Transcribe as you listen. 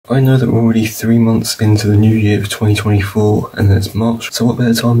I know that we're already 3 months into the new year of 2024, and it's March, so what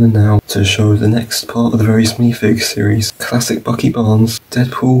better time than now to show the next part of the various Minifigures series, classic Bucky Barnes,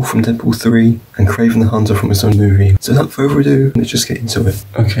 Deadpool from Deadpool 3, and Kraven the Hunter from his own movie. So without further ado, let's just get into it.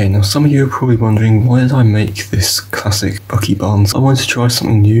 Okay, now some of you are probably wondering, why did I make this classic Bucky Barnes? I wanted to try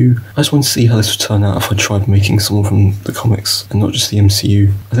something new. I just wanted to see how this would turn out if I tried making someone from the comics, and not just the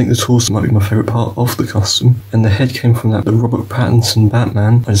MCU. I think the torso might be my favourite part of the costume, and the head came from the Robert Pattinson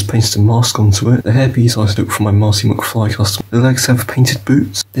Batman. I just painted a mask onto it. The hairpiece I took from my Marty McFly custom. The legs have painted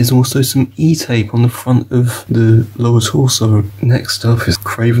boots. There's also some E-tape on the front of the lower torso. Next up is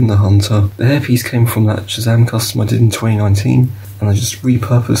Kraven the Hunter. The hairpiece came from that Shazam custom I did in 2019, and I just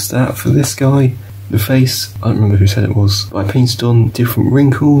repurposed that for this guy. The face, I don't remember who said it was, but I painted on different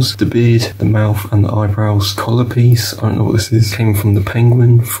wrinkles, the beard, the mouth and the eyebrows. Collar piece, I don't know what this is, came from the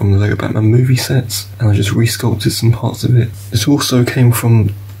Penguin from the Lego Batman movie sets, and I just resculpted some parts of it. It also came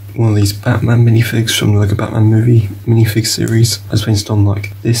from one of these Batman minifigs from the Lego Batman movie minifig series. I just painted on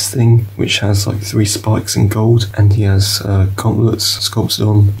like this thing, which has like 3 spikes in gold, and he has gauntlets sculpted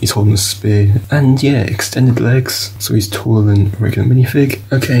on. He's holding a spear, and yeah, extended legs, so he's taller than a regular minifig.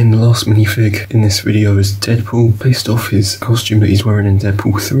 Okay, and the last minifig in this video is Deadpool, based off his costume that he's wearing in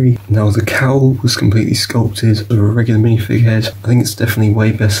Deadpool 3. Now the cowl was completely sculpted with a regular minifig head. I think it's definitely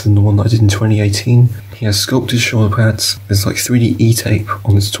way better than the one that I did in 2018. He has sculpted shoulder pads. There's like 3D E-tape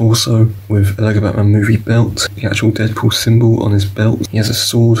on his torso with a Lego Batman movie belt, the actual Deadpool symbol on his belt. He has a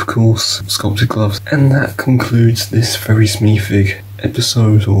sword, of course, sculpted gloves. And that concludes this very minifig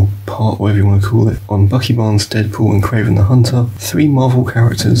episode, or part, whatever you want to call it, on Bucky Barnes, Deadpool and Kraven the Hunter. 3 Marvel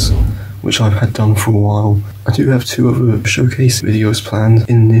characters, which I've had done for a while. I do have 2 other showcase videos planned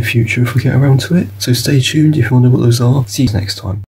in the near future if we get around to it. So stay tuned if you want to know what those are. See you next time.